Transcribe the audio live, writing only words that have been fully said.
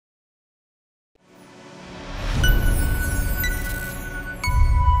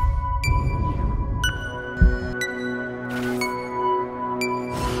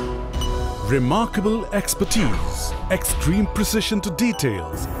Remarkable expertise, extreme precision to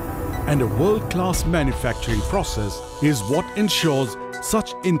details, and a world-class manufacturing process is what ensures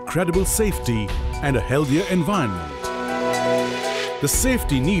such incredible safety and a healthier environment. The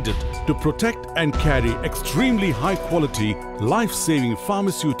safety needed to protect and carry extremely high-quality, life-saving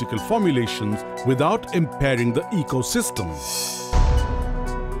pharmaceutical formulations without impairing the ecosystem.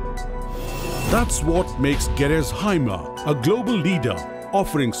 That's what makes Gerresheimer a global leader,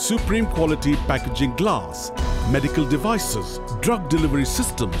 offering supreme quality packaging glass, medical devices, drug delivery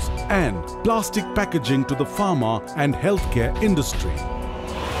systems, and plastic packaging to the pharma and healthcare industry.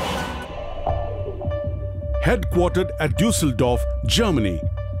 Headquartered at Düsseldorf, Germany,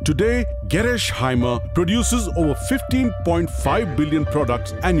 today Gerresheimer produces over 15.5 billion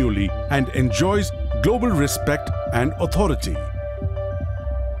products annually and enjoys global respect and authority.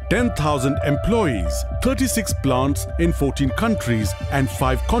 10,000 employees, 36 plants in 14 countries and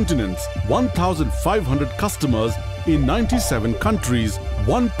 5 continents, 1,500 customers in 97 countries,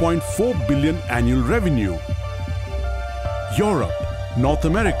 1.4 billion annual revenue. Europe, North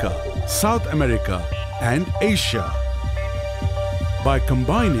America, South America, and Asia. By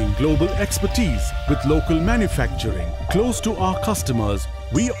combining global expertise with local manufacturing close to our customers,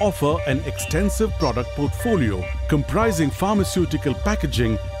 we offer an extensive product portfolio comprising pharmaceutical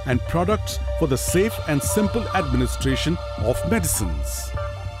packaging and products for the safe and simple administration of medicines.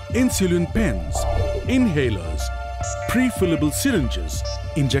 Insulin pens, inhalers, pre-fillable syringes,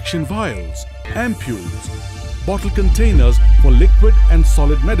 injection vials, ampules, bottle containers for liquid and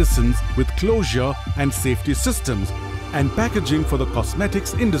solid medicines with closure and safety systems, and packaging for the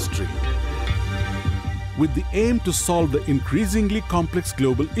cosmetics industry. With the aim to solve the increasingly complex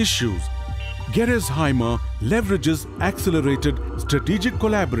global issues, Gerresheimer leverages accelerated strategic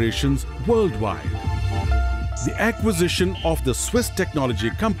collaborations worldwide. The acquisition of the Swiss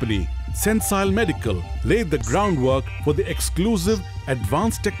technology company Sensile Medical laid the groundwork for the exclusive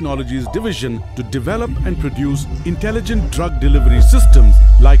Advanced Technologies division to develop and produce intelligent drug delivery systems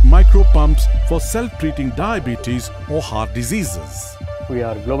like micropumps for self-treating diabetes or heart diseases. We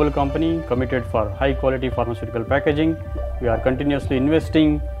are a global company committed for high-quality pharmaceutical packaging. We are continuously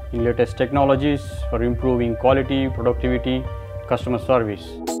investing in latest technologies for improving quality, productivity, customer service.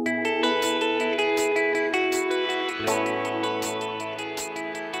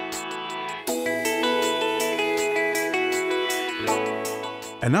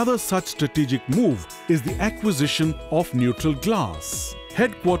 Another such strategic move is the acquisition of Neutral Glass.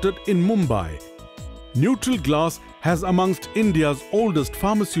 Headquartered in Mumbai, Neutral Glass has amongst India's oldest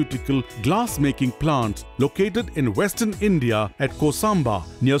pharmaceutical glass-making plants located in western India at Kosamba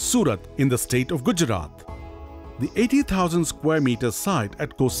near Surat in the state of Gujarat. The 80,000 square meter site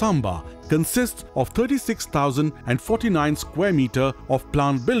at Kosamba consists of 36,049 square meter of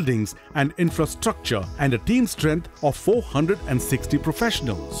plant buildings and infrastructure and a team strength of 460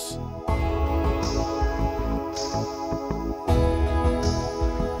 professionals.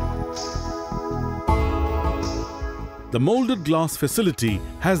 The molded glass facility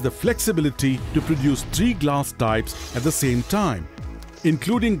has the flexibility to produce 3 glass types at the same time,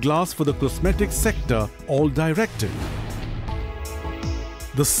 including glass for the cosmetics sector, all directed.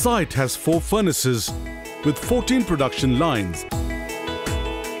 The site has 4 furnaces with 14 production lines.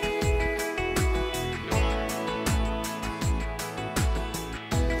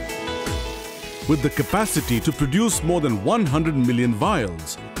 With the capacity to produce more than 100 million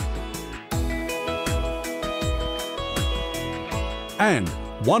vials and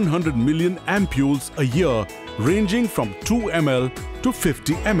 100 million ampules a year, ranging from 2 ml to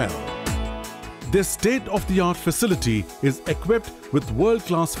 50 ml. This state-of-the-art facility is equipped with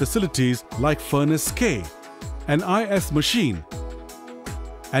world-class facilities like Furnace K, an IS machine,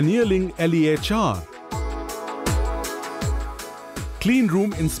 annealing LEHR, clean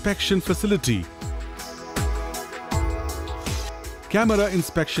room inspection facility, camera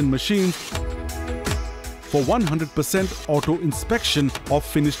inspection machines for 100% auto inspection of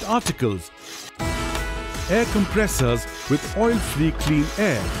finished articles, air compressors with oil-free clean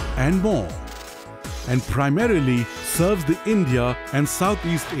air and more, and primarily serves the India and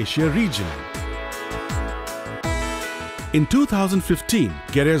Southeast Asia region. In 2015,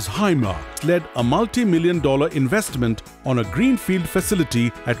 Gerresheimer led a multi-million-dollar investment on a greenfield facility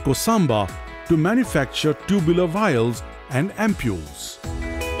at Kosamba to manufacture tubular vials and ampules.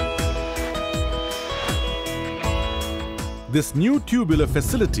 This new tubular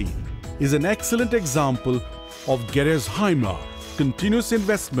facility is an excellent example of Gerresheimer continuous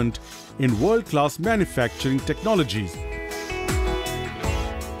investment in world-class manufacturing technologies,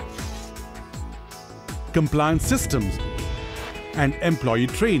 compliance systems, and employee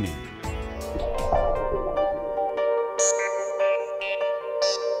training.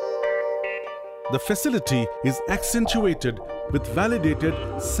 The facility is accentuated with validated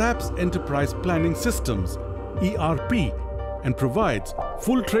SAP's Enterprise Planning Systems (ERP) and provides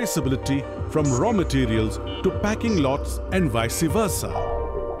full traceability from raw materials to packing lots and vice versa.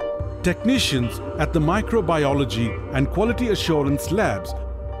 Technicians at the microbiology and quality assurance labs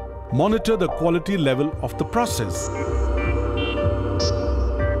monitor the quality level of the process.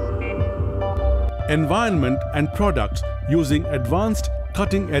 Environment and products using advanced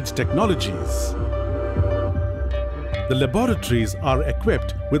cutting-edge technologies. The laboratories are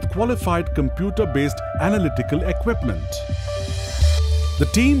equipped with qualified computer-based analytical equipment. The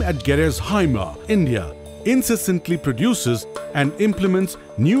team at Gerresheimer, India, incessantly produces and implements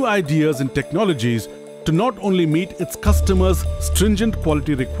new ideas and technologies to not only meet its customers' stringent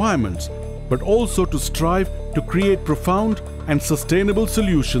quality requirements, but also to strive to create profound and sustainable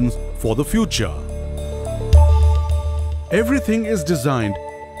solutions for the future. Everything is designed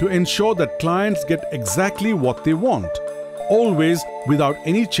to ensure that clients get exactly what they want, always without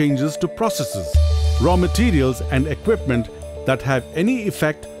any changes to processes, raw materials and equipment that have any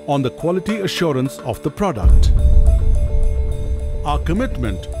effect on the quality assurance of the product. Our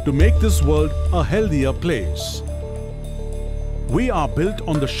commitment to make this world a healthier place. We are built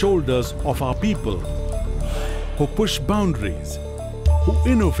on the shoulders of our people who push boundaries, who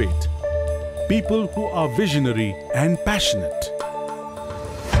innovate, people who are visionary and passionate.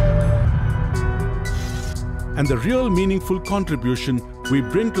 And the real meaningful contribution we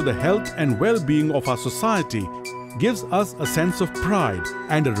bring to the health and well-being of our society gives us a sense of pride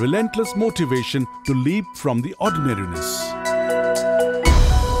and a relentless motivation to leap from the ordinariness.